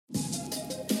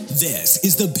This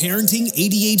is the Parenting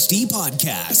ADHD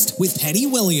Podcast with Penny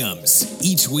Williams.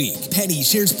 Each week, Penny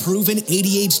shares proven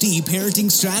ADHD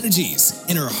parenting strategies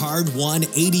and her hard-won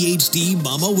ADHD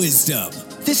mama wisdom.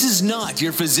 This is not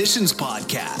your physician's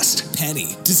podcast.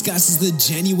 Penny discusses the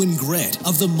genuine grit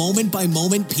of the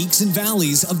moment-by-moment peaks and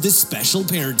valleys of this special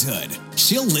parenthood.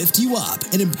 She'll lift you up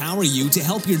and empower you to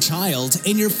help your child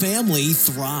and your family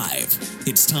thrive.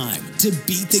 It's time to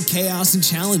beat the chaos and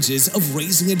challenges of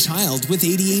raising a child with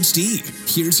ADHD.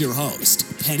 Here's your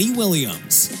host, Penny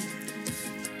Williams.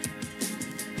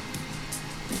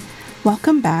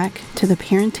 Welcome back to the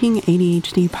Parenting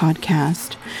ADHD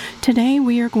Podcast. Today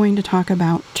we are going to talk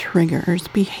about triggers,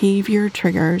 behavior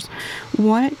triggers.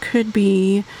 What could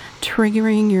be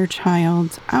triggering your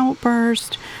child's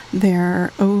outburst,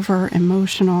 their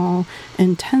over-emotional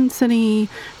intensity,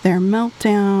 their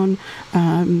meltdown,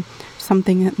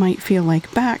 something that might feel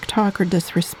like back talk or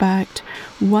disrespect.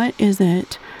 What is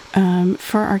it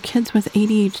for our kids with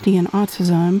ADHD and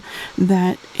autism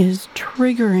that is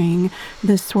triggering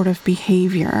this sort of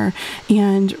behavior?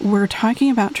 And we're talking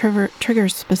about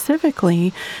triggers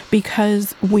specifically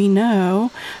because we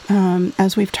know,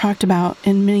 as we've talked about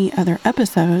in many other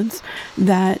episodes,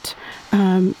 that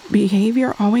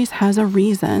behavior always has a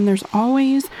reason. There's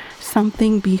always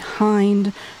something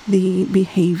behind the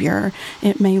behavior.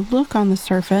 It may look on the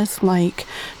surface like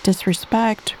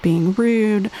disrespect, being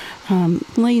rude,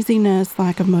 laziness,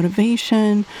 lack of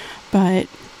motivation, but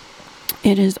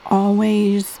it is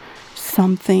always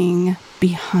something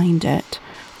behind it.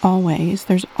 Always.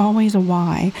 There's always a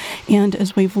why. And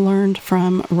as we've learned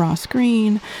from Ross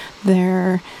Greene,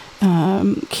 there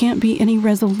can't be any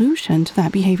resolution to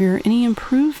that behavior, any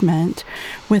improvement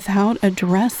without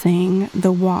addressing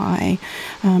the why.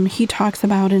 He talks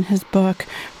about in his book,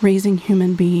 Raising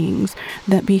Human Beings,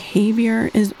 that behavior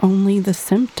is only the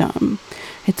symptom.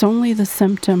 It's only the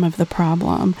symptom of the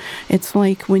problem. It's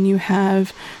like when you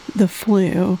have the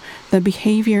flu, the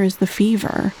behavior is the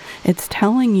fever. It's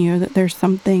telling you that there's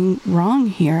something wrong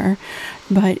here,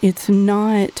 but it's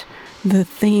not the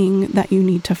thing that you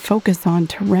need to focus on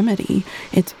to remedy.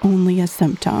 It's only a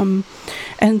symptom.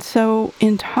 And so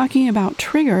in talking about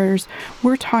triggers,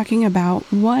 we're talking about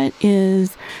what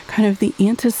is kind of the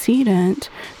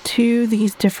antecedent to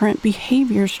these different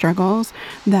behavior struggles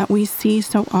that we see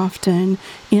so often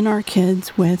in our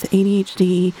kids with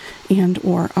ADHD and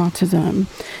or autism.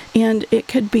 And it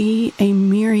could be a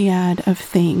myriad of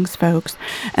things, folks.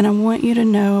 And I want you to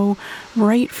know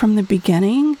right from the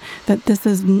beginning that this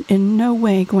is in no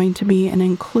way going to be an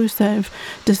inclusive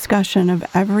discussion of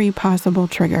every possible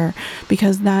trigger,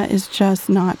 because that is just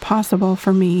not possible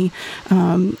for me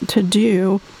to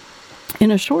do in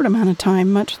a short amount of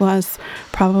time, much less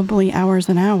probably hours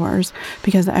and hours,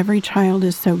 because every child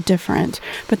is so different.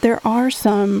 But there are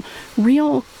some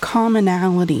real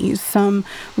commonalities, some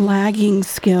lagging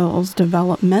skills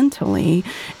developmentally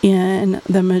in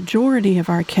the majority of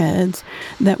our kids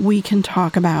that we can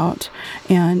talk about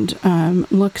and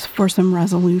look for some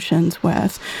resolutions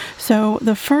with. So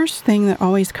the first thing that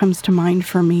always comes to mind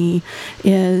for me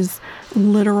is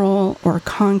literal or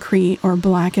concrete or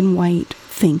black and white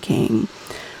thinking.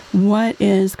 What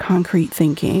is concrete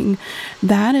thinking?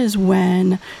 That is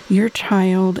when your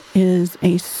child is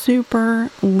a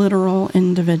super literal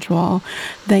individual.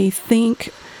 They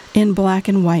think in black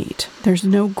and white. There's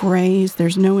no grays,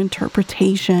 there's no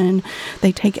interpretation.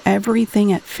 They take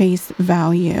everything at face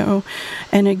value.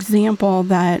 An example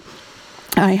that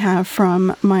I have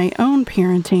from my own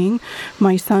parenting,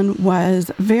 my son was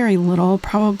very little,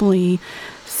 probably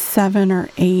 7 or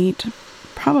 8,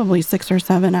 probably 6 or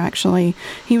 7 actually.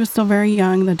 He was still very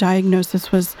young. The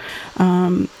diagnosis was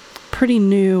pretty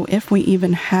new, if we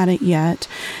even had it yet.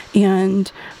 And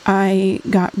I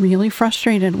got really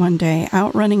frustrated one day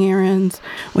out running errands.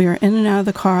 We were in and out of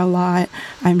the car a lot.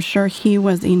 I'm sure he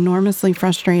was enormously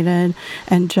frustrated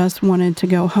and just wanted to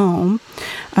go home.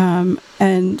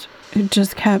 And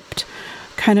just kept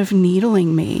kind of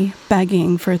needling me,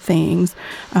 begging for things,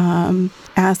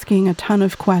 asking a ton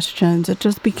of questions. It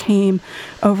just became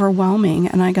overwhelming.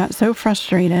 And I got so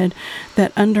frustrated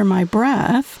that under my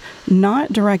breath,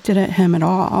 not directed at him at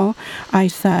all, I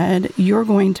said, "You're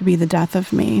going to be the death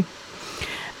of me."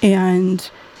 And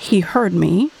he heard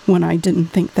me when I didn't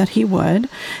think that he would,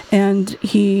 and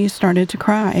he started to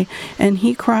cry. And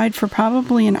he cried for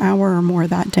probably an hour or more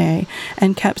that day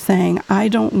and kept saying, "I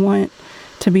don't want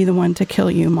to be the one to kill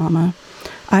you, Mama.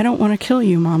 I don't want to kill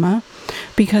you, Mama,"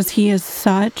 because he is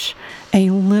such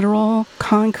a literal,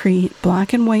 concrete,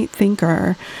 black and white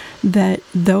thinker that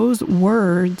those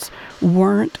words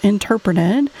weren't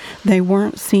interpreted. They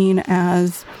weren't seen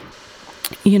as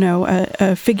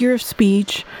a figure of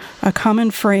speech, a common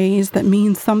phrase that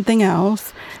means something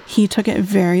else, he took it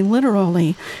very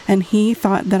literally. And he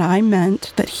thought that I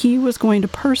meant that he was going to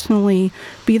personally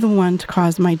be the one to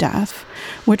cause my death,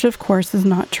 which of course is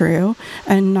not true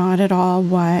and not at all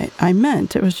what I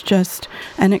meant. It was just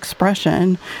an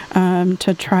expression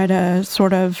to try to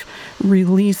sort of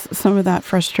release some of that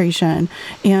frustration.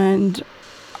 And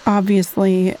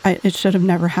obviously, it should have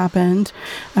never happened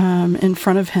in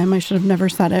front of him. I should have never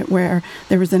said it where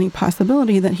there was any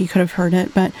possibility that he could have heard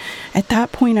it. But at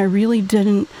that point, I really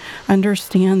didn't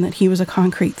understand that he was a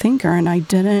concrete thinker, and I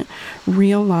didn't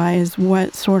realize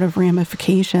what sort of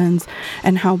ramifications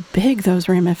and how big those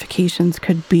ramifications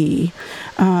could be.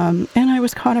 And I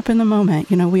was caught up in the moment.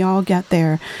 We all get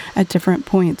there at different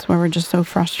points where we're just so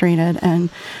frustrated, and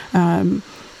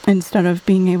instead of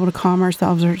being able to calm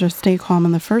ourselves or just stay calm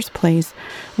in the first place,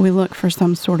 we look for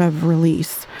some sort of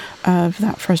release of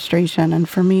that frustration. And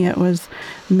for me, it was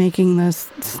making this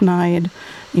snide,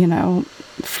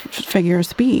 figure of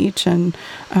speech and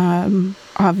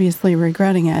obviously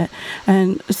regretting it.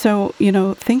 And so,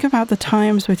 think about the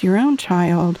times with your own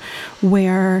child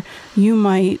where you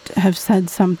might have said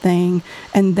something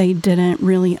and they didn't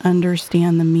really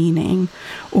understand the meaning,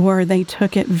 or they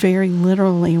took it very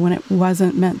literally when it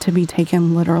wasn't meant to be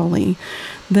taken literally.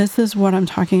 This is what I'm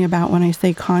talking about when I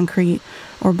say concrete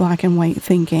or black and white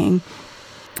thinking.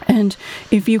 And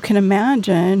if you can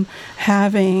imagine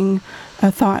having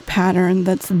a thought pattern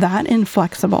that's that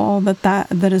inflexible,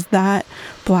 that is that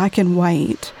black and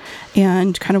white,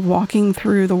 and kind of walking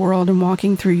through the world and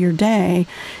walking through your day,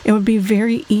 it would be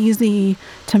very easy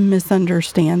to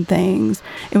misunderstand things.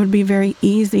 It would be very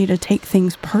easy to take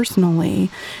things personally.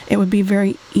 It would be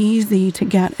very easy to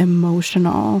get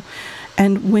emotional.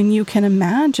 And when you can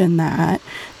imagine that,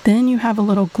 then you have a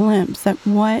little glimpse at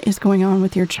what is going on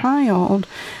with your child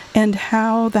and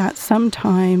how that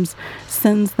sometimes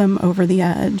sends them over the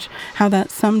edge, how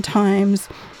that sometimes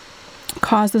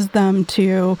causes them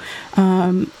to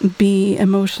be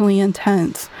emotionally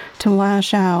intense, to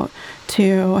lash out,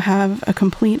 to have a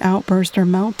complete outburst or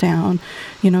meltdown.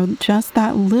 Just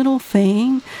that little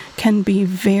thing can be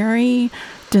very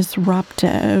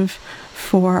disruptive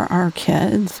for our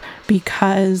kids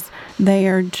because they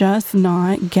are just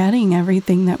not getting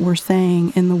everything that we're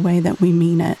saying in the way that we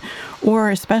mean it. Or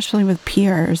especially with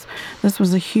peers. This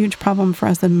was a huge problem for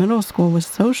us in middle school with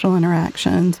social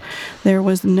interactions. There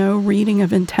was no reading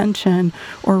of intention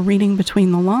or reading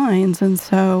between the lines. And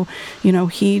so,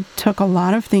 he took a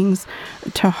lot of things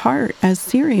to heart as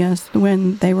serious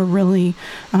when they were really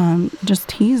just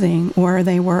teasing, or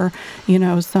they were,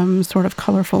 some sort of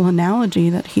colorful analogy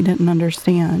that he didn't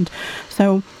understand.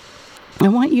 So I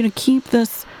want you to keep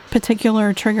this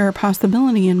particular trigger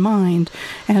possibility in mind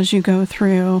as you go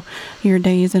through your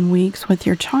days and weeks with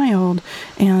your child,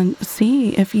 and see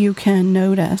if you can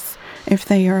notice if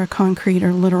they are a concrete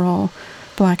or literal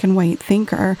black and white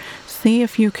thinker. See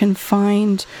if you can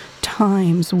find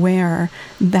times where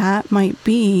that might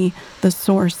be the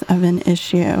source of an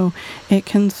issue. It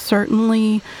can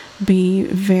certainly be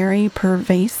very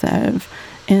pervasive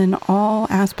in all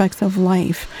aspects of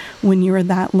life when you're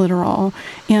that literal.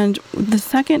 And the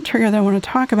second trigger that I want to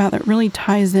talk about that really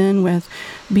ties in with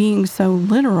being so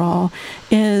literal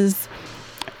is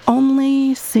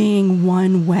only seeing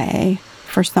one way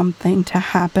for something to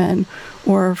happen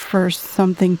or for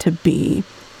something to be.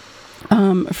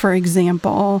 For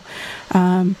example,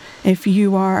 if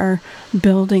you are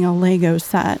building a Lego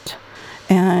set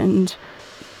and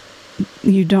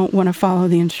you don't want to follow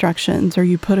the instructions, or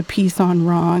you put a piece on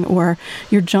wrong, or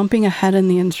you're jumping ahead in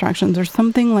the instructions, or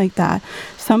something like that,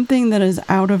 something that is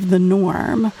out of the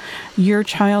norm, your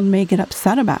child may get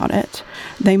upset about it.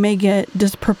 They may get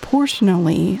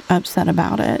disproportionately upset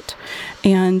about it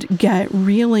and get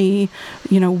really,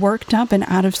 worked up and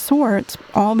out of sorts,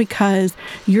 all because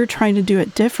you're trying to do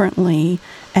it differently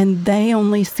and they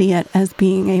only see it as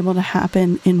being able to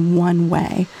happen in one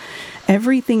way.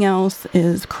 Everything else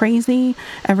is crazy.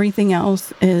 Everything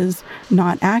else is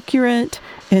not accurate.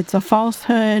 It's a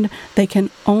falsehood. They can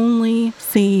only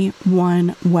see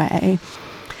one way.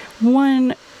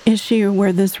 One issue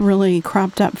where this really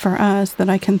cropped up for us that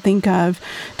I can think of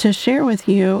to share with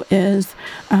you is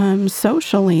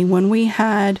socially, when we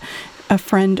had a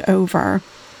friend over.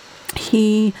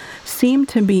 he seemed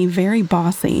to be very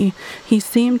bossy. He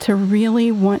seemed to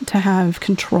really want to have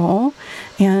control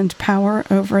and power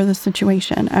over the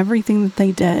situation. Everything that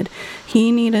they did,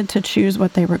 he needed to choose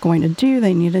what they were going to do.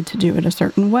 They needed to do it a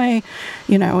certain way,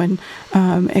 and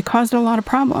it caused a lot of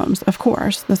problems. Of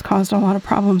course, this caused a lot of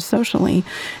problems socially.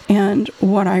 And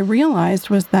what I realized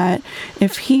was that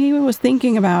if he was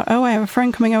thinking about, I have a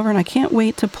friend coming over and I can't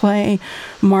wait to play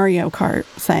Mario Kart,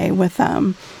 say, with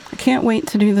them. I can't wait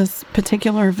to do this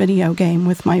particular video game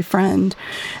with my friend.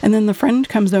 And then the friend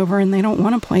comes over and they don't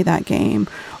want to play that game,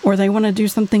 or they want to do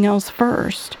something else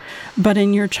first. But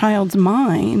in your child's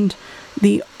mind,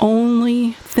 the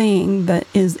only thing that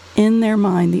is in their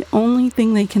mind, the only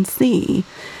thing they can see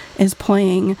is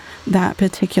playing that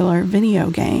particular video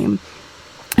game.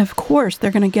 Of course,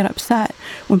 they're going to get upset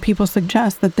when people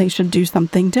suggest that they should do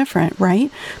something different,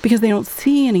 right? Because they don't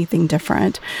see anything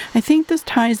different. I think this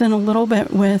ties in a little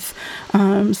bit with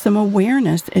some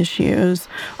awareness issues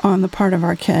on the part of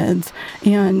our kids,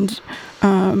 and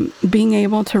being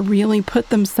able to really put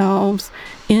themselves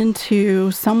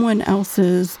into someone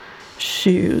else's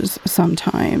shoes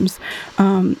sometimes.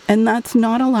 And that's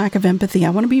not a lack of empathy. I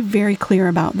want to be very clear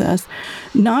about this.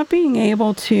 Not being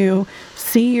able to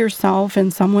see yourself in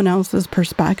someone else's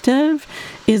perspective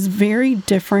is very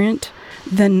different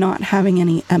than not having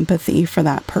any empathy for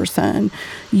that person.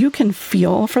 You can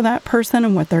feel for that person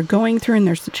and what they're going through and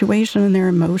their situation and their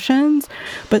emotions,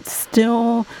 but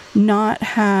still not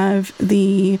have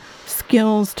the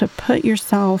skills to put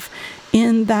yourself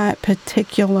in that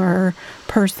particular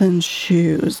person's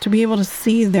shoes, to be able to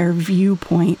see their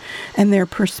viewpoint and their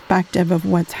perspective of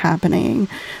what's happening.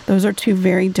 Those are two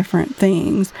very different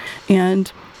things.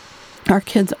 And our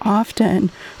kids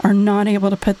often are not able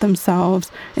to put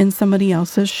themselves in somebody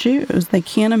else's shoes. They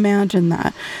can't imagine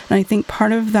that. And I think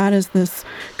part of that is this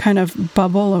kind of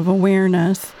bubble of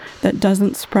awareness that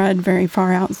doesn't spread very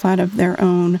far outside of their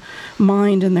own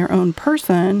mind and their own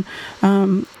person.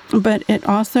 But it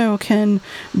also can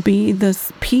be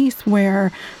this piece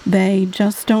where they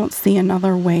just don't see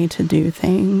another way to do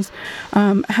things.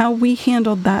 How we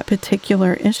handled that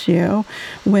particular issue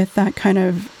with that kind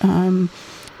of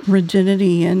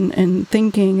rigidity and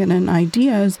thinking and in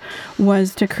ideas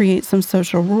was to create some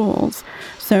social rules.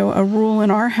 So a rule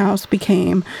in our house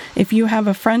became, if you have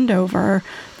a friend over,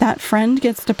 that friend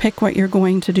gets to pick what you're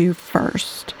going to do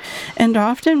first. And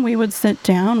often we would sit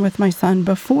down with my son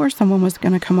before someone was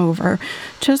going to come over,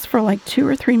 just for like 2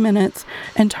 or 3 minutes,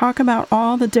 and talk about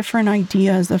all the different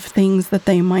ideas of things that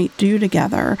they might do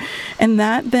together. And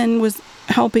that then was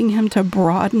helping him to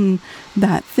broaden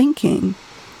that thinking,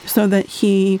 so that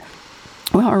he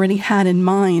already had in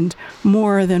mind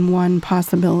more than one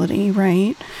possibility,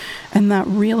 right? And that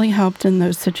really helped in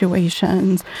those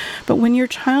situations. But when your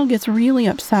child gets really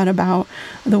upset about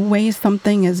the way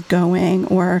something is going,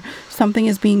 or something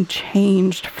is being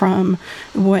changed from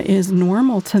what is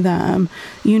normal to them,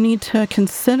 you need to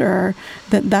consider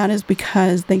that that is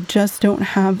because they just don't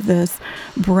have this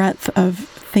breadth of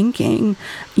thinking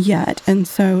yet. And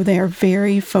so they are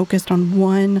very focused on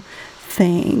one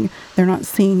thing. They're not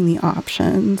seeing the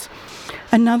options.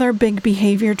 Another big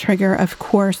behavior trigger, of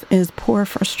course, is poor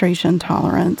frustration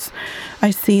tolerance.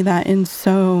 I see that in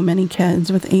so many kids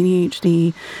with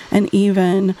ADHD and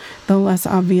even the less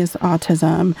obvious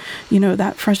autism.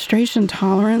 That frustration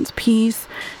tolerance piece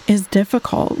is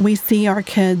difficult. We see our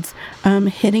kids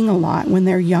hitting a lot when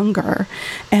they're younger,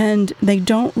 and they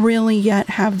don't really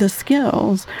yet have the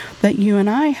skills that you and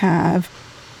I have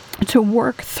to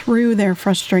work through their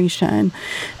frustration.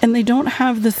 And they don't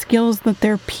have the skills that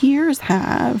their peers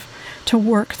have to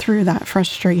work through that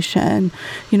frustration.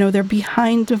 They're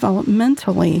behind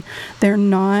developmentally. They're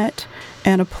not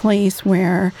at a place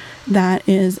where that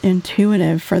is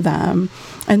intuitive for them.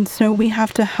 And so we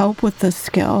have to help with this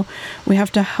skill. We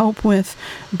have to help with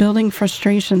building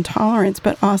frustration tolerance,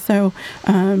 but also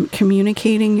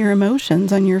communicating your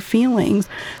emotions and your feelings,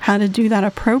 how to do that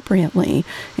appropriately.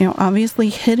 Obviously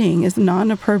hitting is not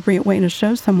an appropriate way to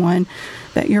show someone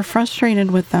that you're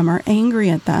frustrated with them or angry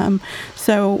at them.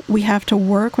 So we have to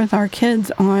work with our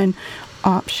kids on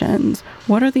options.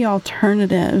 What are the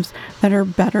alternatives that are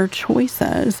better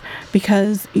choices?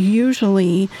 Because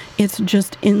usually it's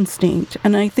just instinct.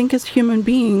 And I think as human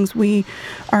beings, we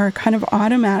are kind of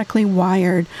automatically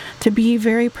wired to be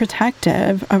very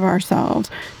protective of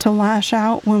ourselves, to lash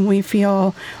out when we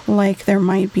feel like there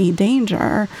might be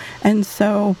danger. And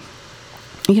so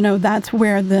that's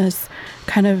where this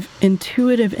kind of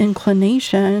intuitive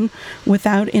inclination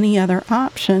without any other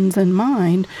options in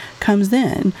mind comes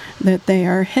in, that they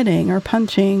are hitting or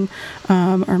punching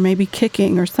or maybe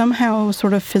kicking or somehow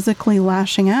sort of physically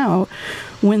lashing out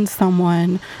when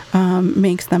someone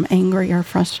makes them angry or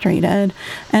frustrated.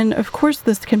 And of course,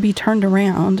 this can be turned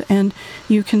around, and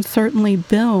you can certainly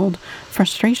build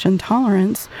frustration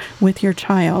tolerance with your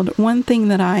child. One thing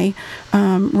that I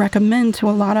recommend to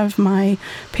a lot of my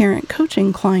parent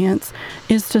coaching clients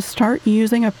is to start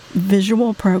using a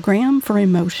visual program for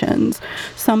emotions,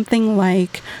 something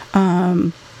like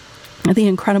the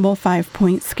Incredible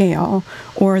 5-Point Scale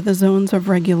or the Zones of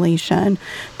Regulation.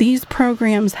 These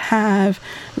programs have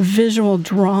visual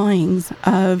drawings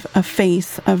of a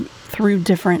face through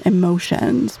different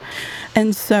emotions.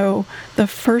 And so the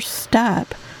first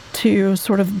step to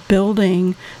sort of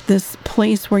building this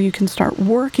place where you can start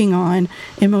working on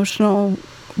emotional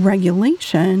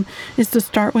regulation is to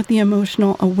start with the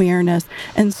emotional awareness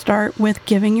and start with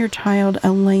giving your child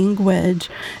a language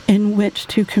in which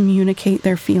to communicate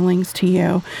their feelings to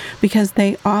you, because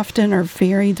they often are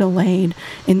very delayed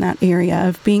in that area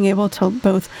of being able to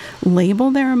both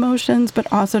label their emotions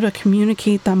but also to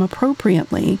communicate them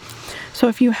appropriately. So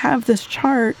if you have this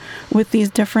chart with these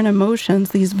different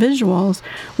emotions, these visuals,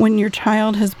 when your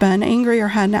child has been angry or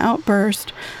had an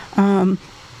outburst,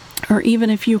 or even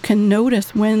if you can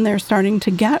notice when they're starting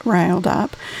to get riled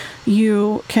up,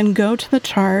 you can go to the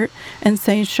chart and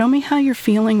say, show me how you're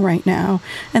feeling right now,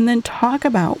 and then talk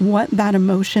about what that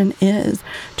emotion is.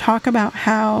 Talk about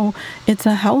how it's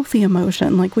a healthy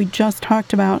emotion, like we just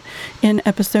talked about in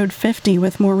episode 50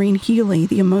 with Maureen Healy,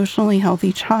 the emotionally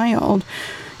healthy child.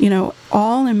 You know,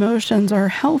 all emotions are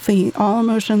healthy. All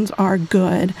emotions are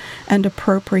good and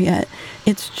appropriate.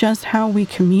 It's just how we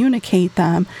communicate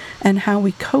them and how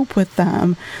we cope with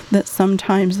them that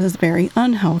sometimes is very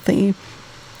unhealthy.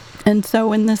 And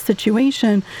so in this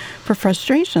situation, for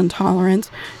frustration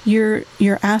tolerance, you're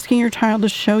asking your child to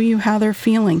show you how they're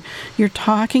feeling. You're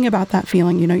talking about that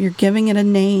feeling. You know, you're giving it a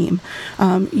name.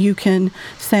 You can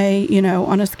say, you know,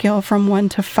 on a scale from 1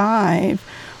 to 5,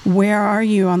 where are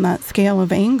you on that scale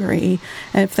of angry?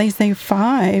 And if they say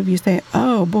 5, you say,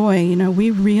 oh boy, you know, we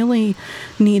really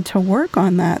need to work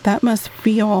on that. That must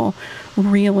feel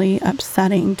really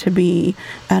upsetting to be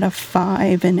at a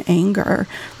 5 in anger.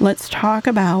 Let's talk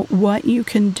about what you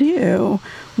can do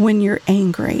when you're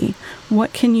angry.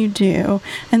 What can you do?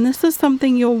 And this is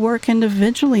something you'll work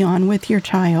individually on with your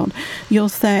child. You'll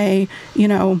say, you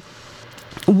know,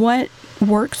 what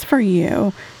works for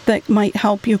you that might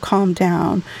help you calm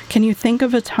down? Can you think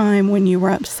of a time when you were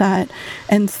upset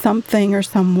and something or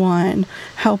someone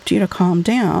helped you to calm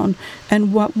down?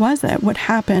 And what was it? What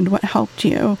happened? What helped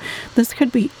you? This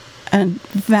could be a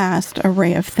vast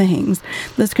array of things.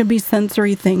 This could be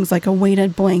sensory things like a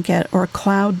weighted blanket or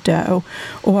cloud dough,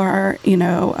 or, you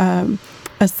know,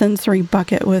 a sensory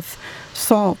bucket with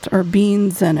salt or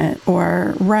beans in it,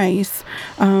 or rice.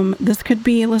 This could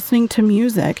be listening to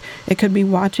music. It could be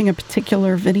watching a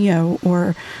particular video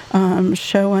or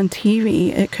show on TV.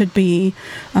 It could be,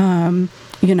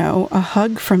 you know, a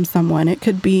hug from someone. It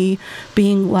could be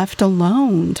being left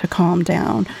alone to calm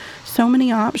down. So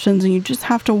many options, and you just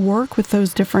have to work with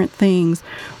those different things,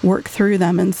 work through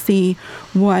them and see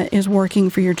what is working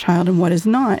for your child and what is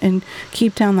not, and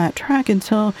keep down that track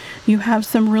until you have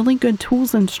some really good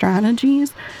tools and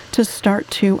strategies to start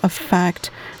to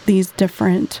affect these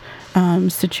different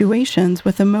situations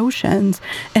with emotions.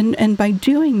 And by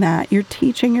doing that, you're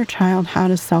teaching your child how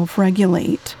to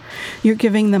self-regulate. You're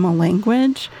giving them a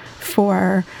language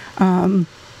for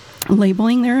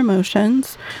labeling their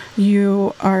emotions.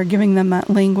 You are giving them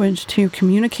that language to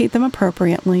communicate them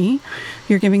appropriately.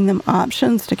 You're giving them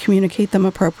options to communicate them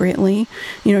appropriately.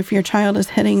 You know, if your child is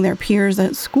hitting their peers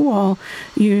at school,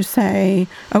 you say,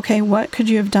 okay, what could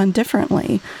you have done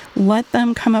differently? Let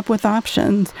them come up with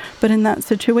options. But in that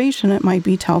situation, it might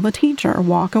be tell the teacher,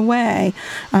 walk away,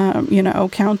 you know,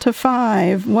 count to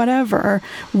 5, whatever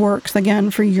works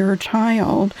again for your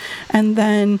child. And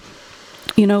then,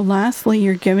 you know, lastly,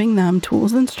 you're giving them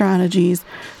tools and strategies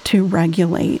to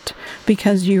regulate,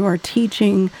 because you are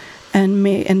teaching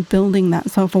and building that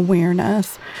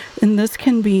self-awareness. And this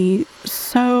can be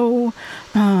so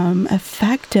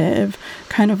effective,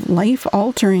 kind of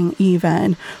life-altering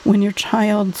even, when your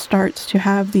child starts to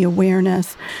have the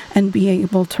awareness and be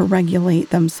able to regulate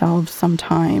themselves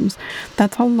sometimes.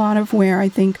 That's a lot of where I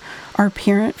think our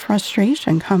parent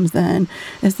frustration comes in,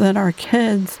 is that our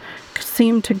kids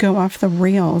seem to go off the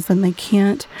rails and they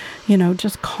can't, you know,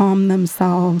 just calm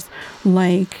themselves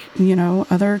like, you know,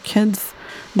 other kids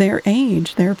their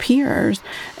age, their peers.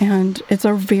 And it's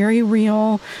a very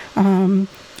real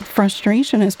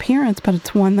frustration as parents, but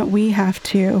it's one that we have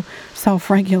to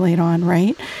self-regulate on,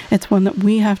 right? It's one that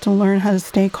we have to learn how to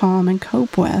stay calm and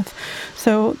cope with.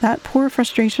 So that poor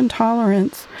frustration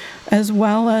tolerance, as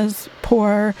well as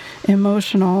poor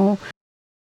emotional,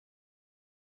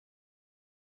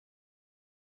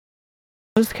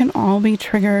 those can all be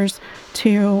triggers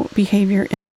to behavior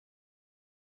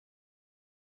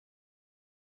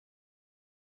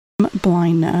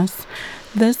blindness.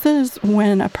 This is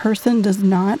when a person does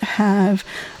not have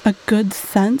a good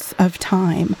sense of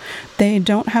time. They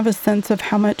don't have a sense of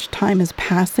how much time is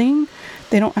passing.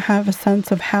 They don't have a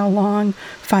sense of how long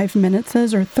 5 minutes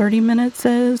is or 30 minutes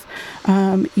is.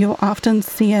 You'll often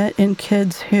see it in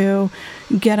kids who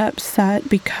get upset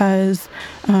because,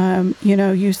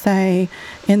 you say,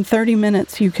 in 30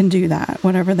 minutes you can do that,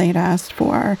 whatever they'd asked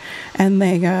for. And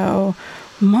they go,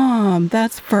 "Mom,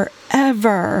 that's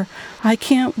forever. I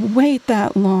can't wait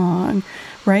that long,"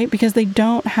 right? Because they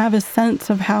don't have a sense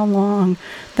of how long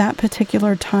that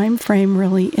particular time frame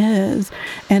really is.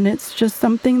 And it's just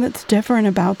something that's different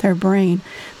about their brain.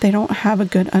 They don't have a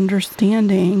good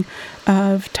understanding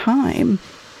of time.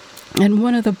 And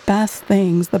one of the best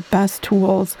things, the best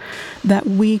tools that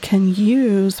we can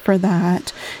use for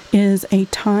that is a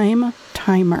time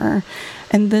timer.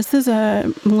 And this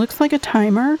looks like a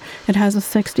timer. It has a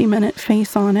 60-minute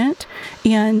face on it,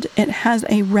 and it has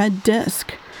a red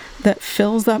disc that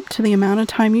fills up to the amount of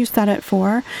time you set it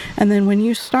for. And then when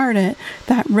you start it,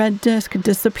 that red disc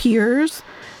disappears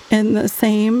in the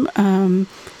same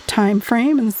time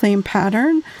frame, in the same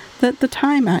pattern that the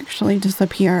time actually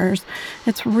disappears.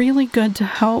 It's really good to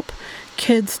help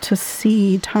kids to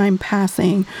see time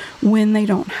passing when they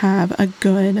don't have a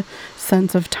good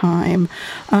sense of time.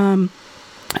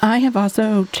 I have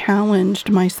also challenged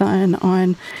my son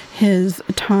on his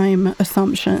time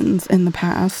assumptions in the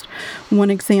past. One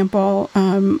example,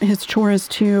 his chore is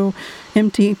to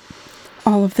empty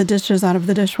all of the dishes out of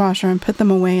the dishwasher and put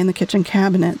them away in the kitchen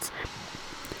cabinets.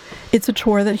 It's a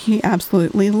chore that he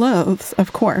absolutely loathes,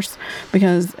 of course,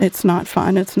 because it's not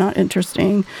fun, it's not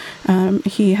interesting.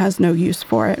 He has no use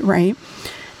for it, right?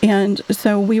 And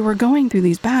so we were going through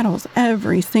these battles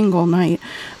every single night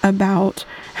about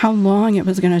how long it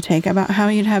was going to take, about how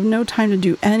he'd have no time to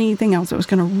do anything else. It was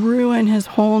going to ruin his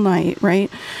whole night,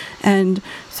 right? And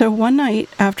so one night,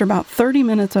 after about 30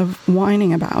 minutes of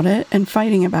whining about it and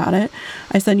fighting about it,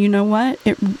 I said, "You know what?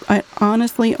 It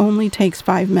honestly only takes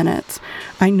 5 minutes.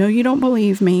 I know you don't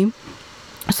believe me,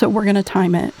 so we're going to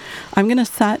time it. I'm going to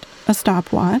set a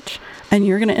stopwatch, and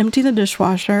you're going to empty the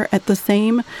dishwasher at the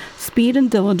same speed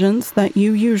and diligence that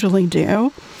you usually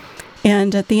do.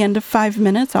 And at the end of 5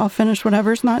 minutes, I'll finish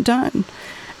whatever's not done."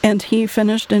 And he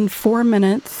finished in 4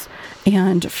 minutes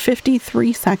and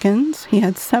 53 seconds. He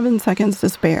had 7 seconds to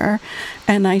spare.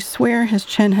 And I swear his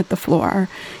chin hit the floor.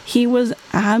 He was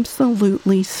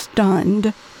absolutely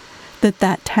stunned that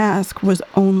that task was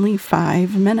only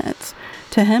 5 minutes.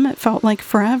 To him, it felt like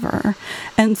forever.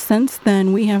 And since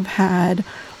then, we have had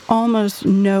almost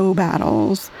no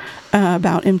battles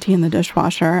about emptying the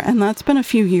dishwasher, and that's been a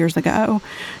few years ago.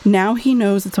 Now he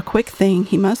knows it's a quick thing,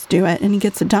 he must do it, and he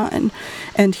gets it done.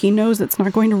 And he knows it's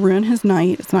not going to ruin his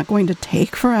night, it's not going to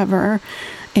take forever.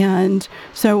 And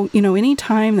so, any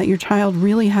time that your child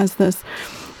really has this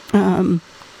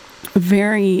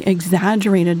very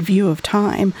exaggerated view of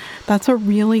time, that's a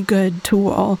really good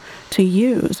tool to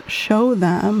use. Show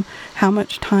them how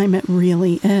much time it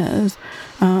really is.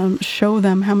 Show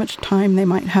them how much time they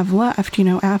might have left.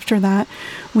 After that,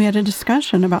 we had a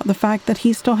discussion about the fact that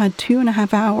he still had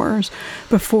 2.5 hours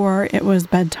before it was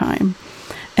bedtime,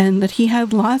 and that he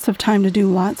had lots of time to do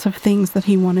lots of things that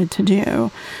he wanted to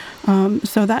do.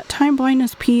 So that time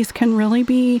blindness piece can really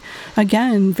be,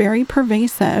 again, very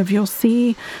pervasive. You'll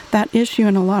see that issue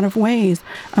in a lot of ways.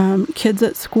 Kids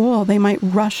at school, they might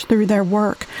rush through their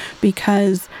work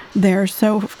because they're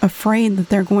so afraid that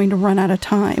they're going to run out of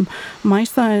time. My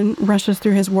son rushes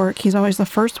through his work. He's always the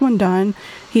first one done.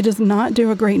 He does not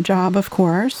do a great job, of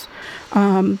course.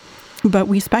 But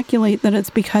we speculate that it's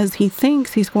because he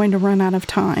thinks he's going to run out of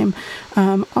time.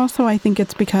 Also, I think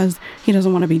it's because he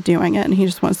doesn't want to be doing it and he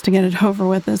just wants to get it over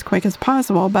with as quick as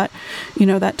possible. But,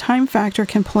 that time factor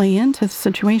can play into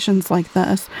situations like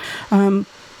this.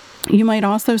 You might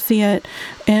also see it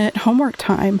at homework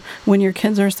time when your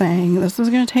kids are saying, "This is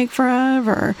going to take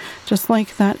forever," just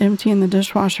like that emptying the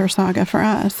dishwasher saga for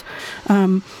us.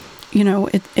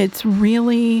 it's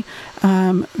really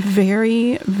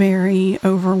very, very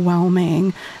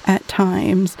overwhelming at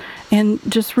times. And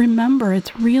just remember,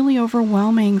 it's really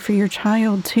overwhelming for your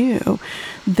child too.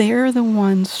 They're the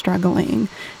ones struggling.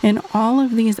 In all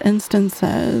of these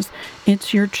instances,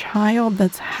 it's your child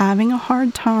that's having a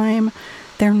hard time.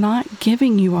 They're not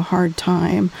giving you a hard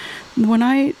time. When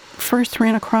I first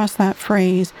ran across that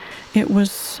phrase, it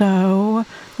was so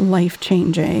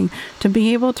life-changing to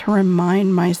be able to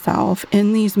remind myself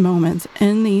in these moments,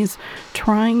 in these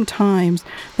trying times,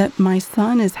 that my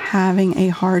son is having a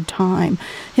hard time.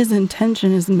 His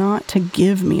intention is not to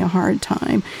give me a hard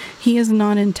time. He is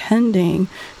not intending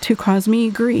to cause me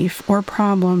grief or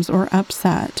problems or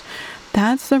upset.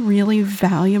 That's a really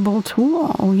valuable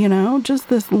tool, just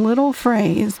this little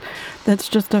phrase that's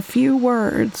just a few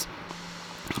words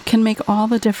can make all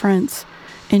the difference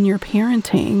in your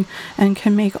parenting and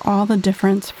can make all the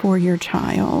difference for your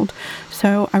child.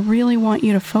 So I really want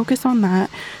you to focus on that.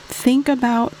 Think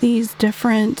about these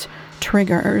different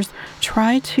triggers.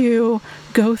 Try to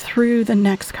go through the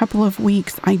next couple of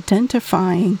weeks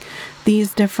identifying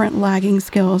these different lagging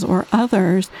skills or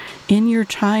others in your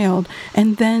child,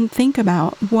 and then think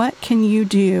about what can you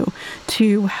do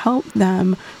to help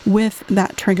them with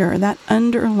that trigger, that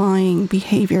underlying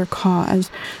behavior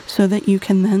cause, so that you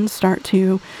can then start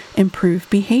to improve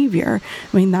behavior.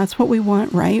 I mean, that's what we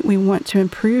want, right? We want to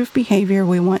improve behavior.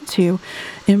 We want to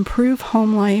improve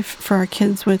home life for our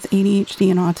kids with ADHD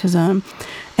and autism,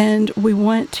 and we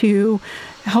want to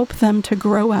help them to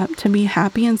grow up to be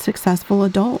happy and successful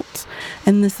adults.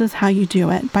 And this is how you do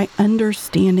it, by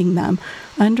understanding them,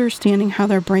 understanding how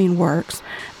their brain works,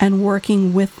 and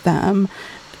working with them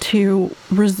to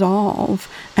resolve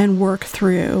and work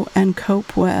through and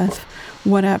cope with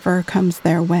whatever comes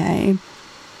their way.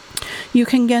 You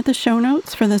can get the show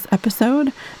notes for this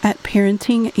episode at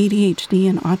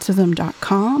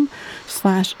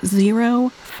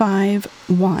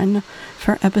parentingadhdandautism.com/051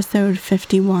 for episode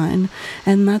 51.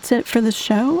 And that's it for the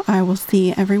show. I will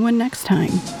see everyone next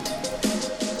time.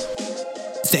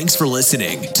 Thanks for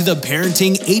listening to the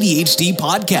Parenting ADHD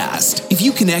podcast. If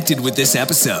you connected with this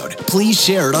episode, please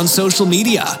share it on social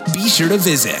media. Be sure to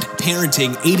visit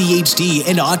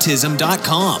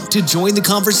parentingadhdandautism.com to join the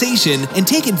conversation and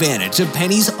take advantage of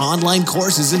Penny's online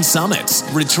courses and summits,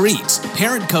 retreats,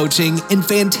 parent coaching, and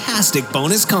fantastic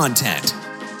bonus content.